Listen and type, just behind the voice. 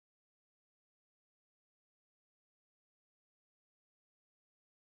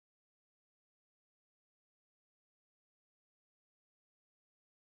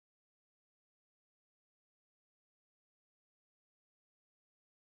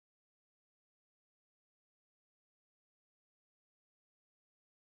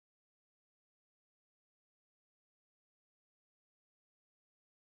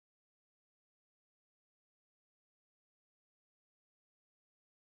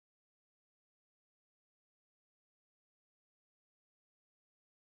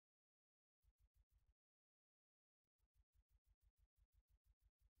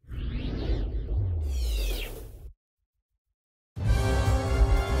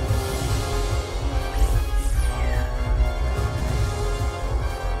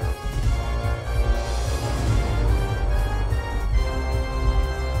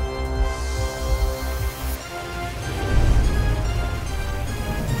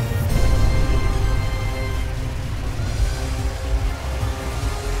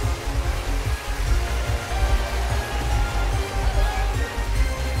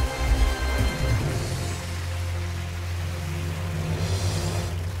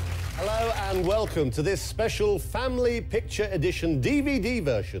and welcome to this special Family Picture Edition DVD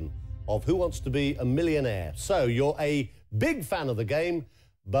version of Who Wants to Be a Millionaire. So, you're a big fan of the game,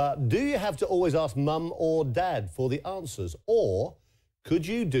 but do you have to always ask mum or dad for the answers? Or could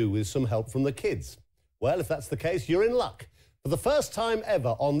you do with some help from the kids? Well, if that's the case, you're in luck. For the first time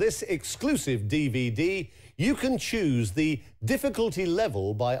ever on this exclusive DVD, you can choose the difficulty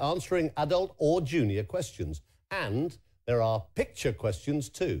level by answering adult or junior questions. And there are picture questions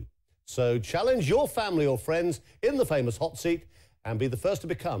too. So challenge your family or friends in the famous hot seat and be the first to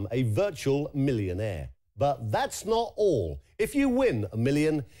become a virtual millionaire. But that's not all. If you win $1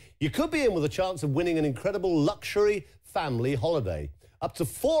 million, you could be in with a chance of winning an incredible luxury family holiday. Up to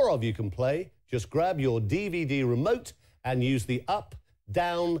 4 of you can play. Just grab your DVD remote and use the up,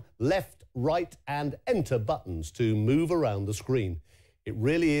 down, left, right and enter buttons to move around the screen. It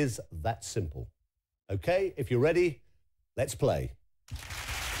really is that simple. Okay, if you're ready, let's play.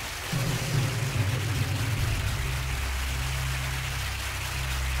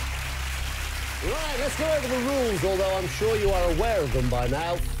 Right, let's go over the rules, although I'm sure you are aware of them by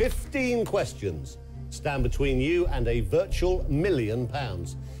now. 15 questions stand between you and a virtual £1 million.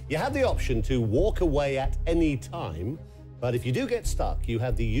 You have the option to walk away at any time, but if you do get stuck, you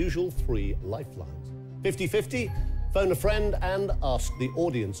have the usual 3 lifelines. 50-50, phone a friend and ask the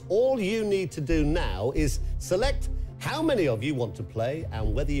audience. All you need to do now is select how many of you want to play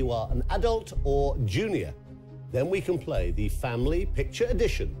and whether you are an adult or junior. Then we can play the Family Picture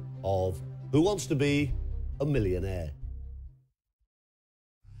Edition of Who Wants to Be a Millionaire?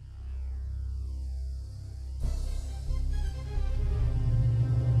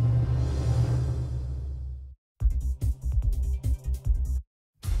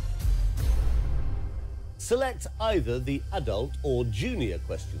 Select either the adult or junior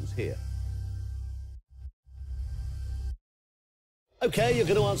questions here. Okay, you're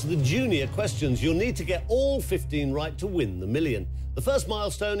going to answer the junior questions. You'll need to get all 15 right to win the million. The first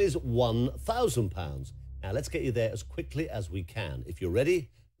milestone is £1,000. Now, let's get you there as quickly as we can. If you're ready,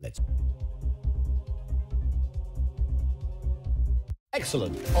 let's...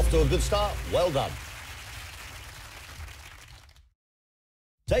 Excellent. Off to a good start. Well done.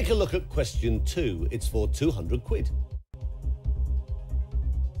 Take a look at question 2. It's for 200 quid.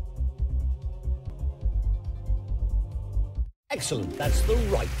 Excellent. That's the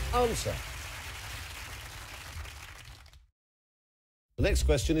right answer. The next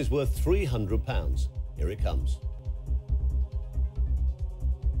question is worth £300. Here it comes.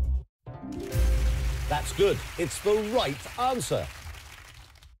 That's good. It's the right answer.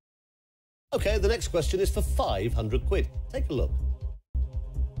 Okay, the next question is for 500 quid. Take a look.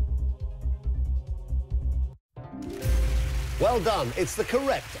 Well done. It's the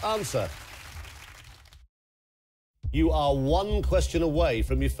correct answer. You are 1 question away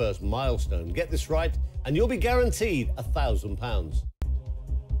from your first milestone. Get this right, and you'll be guaranteed £1,000.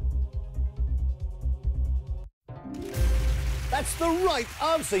 That's the right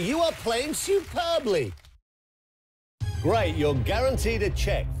answer. You are playing superbly. Great, you're guaranteed a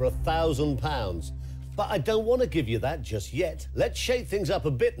cheque for £1,000. But I don't want to give you that just yet. Let's shake things up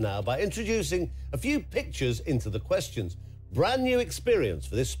a bit now by introducing a few pictures into the questions. Brand new experience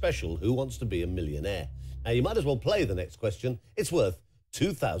for this special Who Wants to Be a Millionaire? Now, you might as well play the next question. It's worth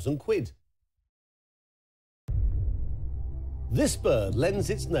 2,000 quid. This bird lends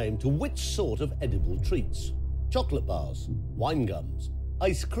its name to which sort of edible treats? Chocolate bars, wine gums,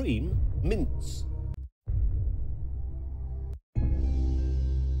 ice cream, mints.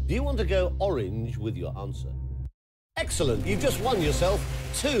 Do you want to go orange with your answer? Excellent. You've just won yourself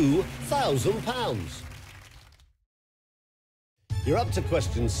 £2,000. You're up to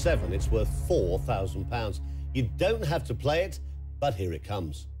question 7. It's worth £4,000. You don't have to play it, but here it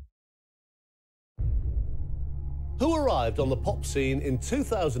comes. Who arrived on the pop scene in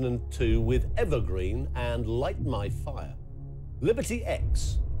 2002 with Evergreen and Light My Fire? Liberty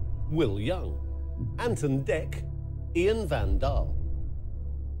X, Will Young, Anton Deck, Ian Van Dahl.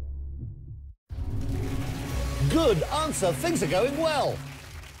 Good answer. Things are going well.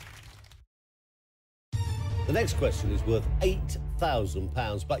 The next question is worth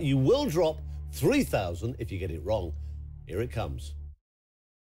 £8,000, but you will drop £3,000 if you get it wrong. Here it comes.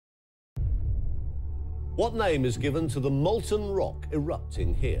 What name is given to the molten rock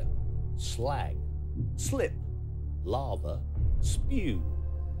erupting here? Slag, slip, lava, spew.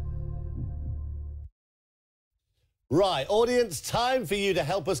 Right, audience, time for you to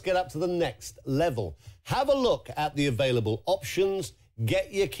help us get up to the next level. Have a look at the available options.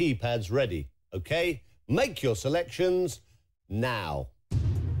 Get your keypads ready, okay? Make your selections now.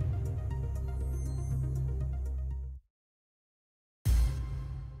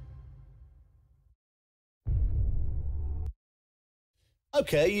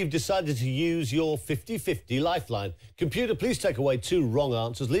 OK, you've decided to use your 50-50 lifeline. Computer, please take away 2 wrong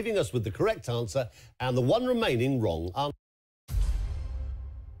answers, leaving us with the correct answer and the 1 remaining wrong answer.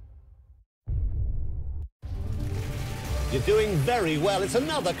 You're doing very well. It's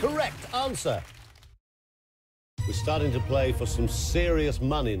another correct answer. We're starting to play for some serious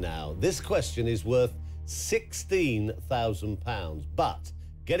money now. This question is worth £16,000, but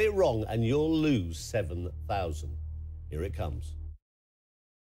get it wrong and you'll lose £7,000. Here it comes.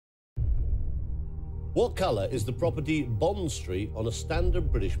 What colour is the property Bond Street on a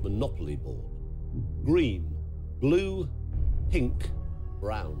standard British Monopoly board? Green, blue, pink,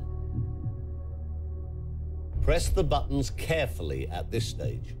 brown. Press the buttons carefully at this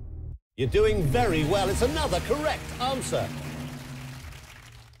stage. You're doing very well. It's another correct answer.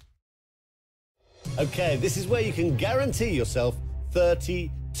 OK, this is where you can guarantee yourself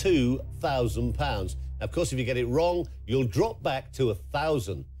 £32,000. Now, of course, if you get it wrong, you'll drop back to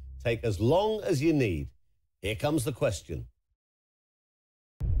 1,000. Take as long as you need. Here comes the question.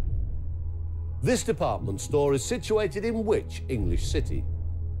 This department store is situated in which English city?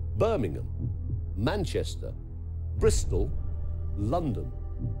 Birmingham, Manchester, Bristol, London.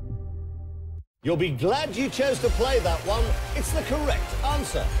 You'll be glad you chose to play that one. It's the correct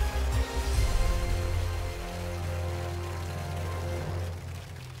answer.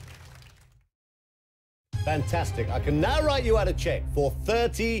 Fantastic. I can now write you out a cheque for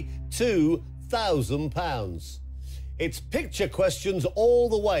 £32,000. It's picture questions all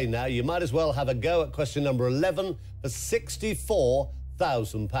the way now. You might as well have a go at question number 11 for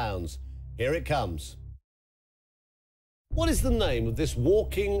 £64,000. Here it comes. What is the name of this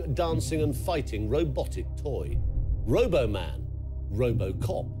walking, dancing and fighting robotic toy? Robo-Man,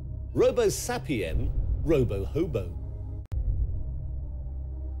 Robo-Cop, Robo-Sapien, Robo-Hobo.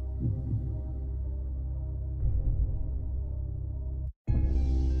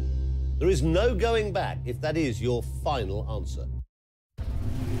 There is no going back if that is your final answer.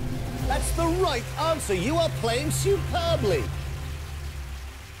 That's the right answer. You are playing superbly.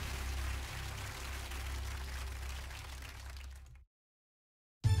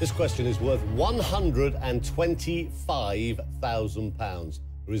 This question is worth £125,000.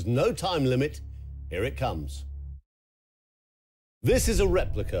 There is no time limit. Here it comes. This is a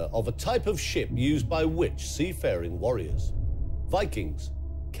replica of a type of ship used by which seafaring warriors? Vikings,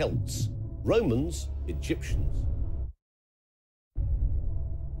 Celts, Romans, Egyptians.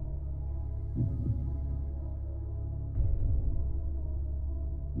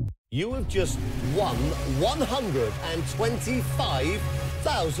 You have just won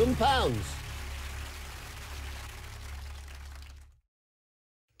 £125,000.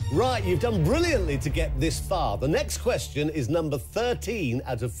 Right, you've done brilliantly to get this far. The next question is number 13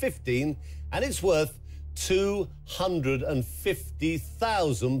 out of 15, and it's worth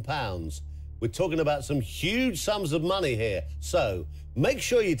 £250,000. We're talking about some huge sums of money here. So make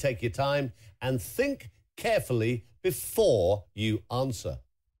sure you take your time and think carefully before you answer.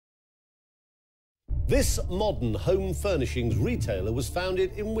 This modern home furnishings retailer was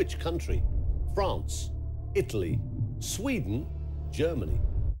founded in which country? France, Italy, Sweden, Germany.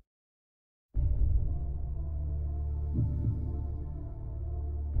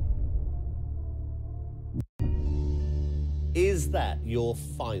 Is that your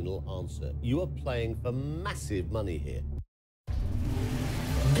final answer? You are playing for massive money here.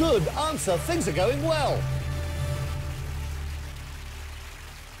 Good answer. Things are going well.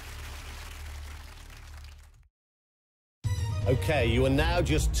 OK, you are now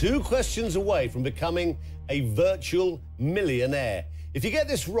just 2 questions away from becoming a virtual millionaire. If you get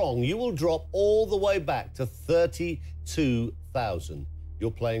this wrong, you will drop all the way back to 32,000.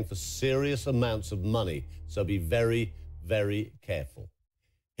 You're playing for serious amounts of money, so be very, very careful.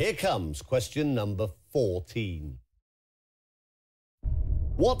 Here comes question number 14.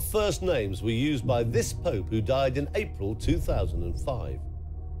 What first names were used by this Pope who died in April 2005?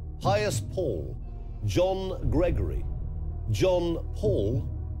 Pius Paul, John Gregory, John Paul,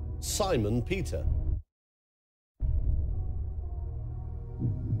 Simon Peter.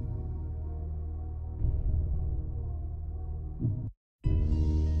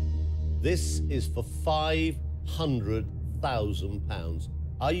 This is for £500,000.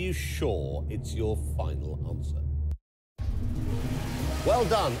 Are you sure it's your final answer? Well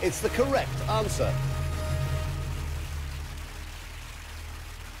done. It's the correct answer.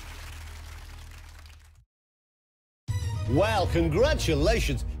 Well,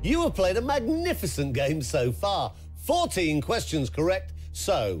 congratulations. You have played a magnificent game so far. 14 questions correct,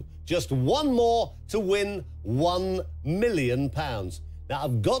 so just one more to win £1 million. Now,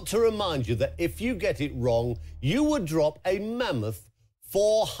 I've got to remind you that if you get it wrong, you would drop a mammoth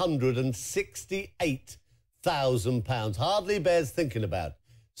 £468,000. Hardly bears thinking about.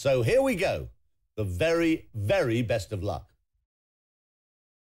 So here we go. The very, very best of luck.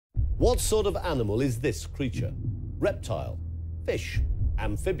 What sort of animal is this creature? Reptile, fish,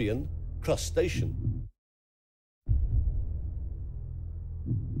 amphibian, crustacean.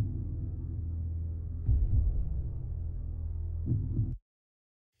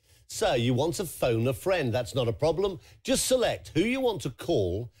 So you want to phone a friend. That's not a problem. Just select who you want to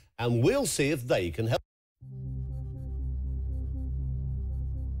call and we'll see if they can help.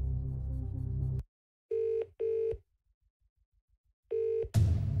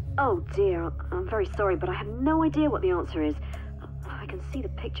 Oh dear, I'm very sorry, but I have no idea what the answer is. I can see the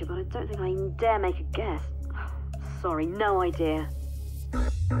picture, but I don't think I even dare make a guess. Sorry, no idea.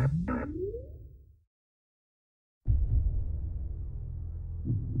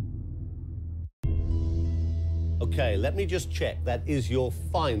 Okay, let me just check. That is your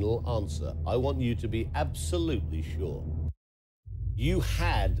final answer. I want you to be absolutely sure. You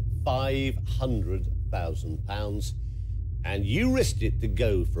had £500,000 and you risked it to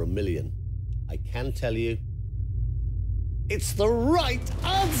go for £1 million. I can tell you, it's the right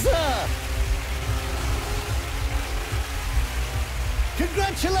answer!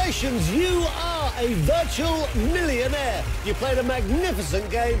 Congratulations, you are a virtual millionaire. You played a magnificent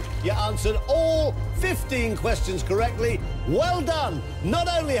game. You answered all 15 questions correctly. Well done. Not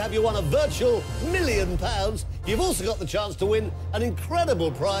only have you won a virtual £1 million, you've also got the chance to win an incredible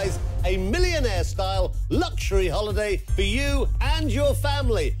prize, a millionaire-style luxury holiday for you and your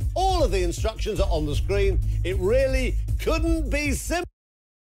family. All of the instructions are on the screen. It really couldn't be simple.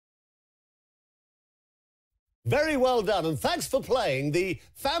 Very well done, and thanks for playing the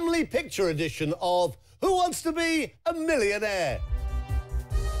family picture edition of Who Wants to Be a Millionaire?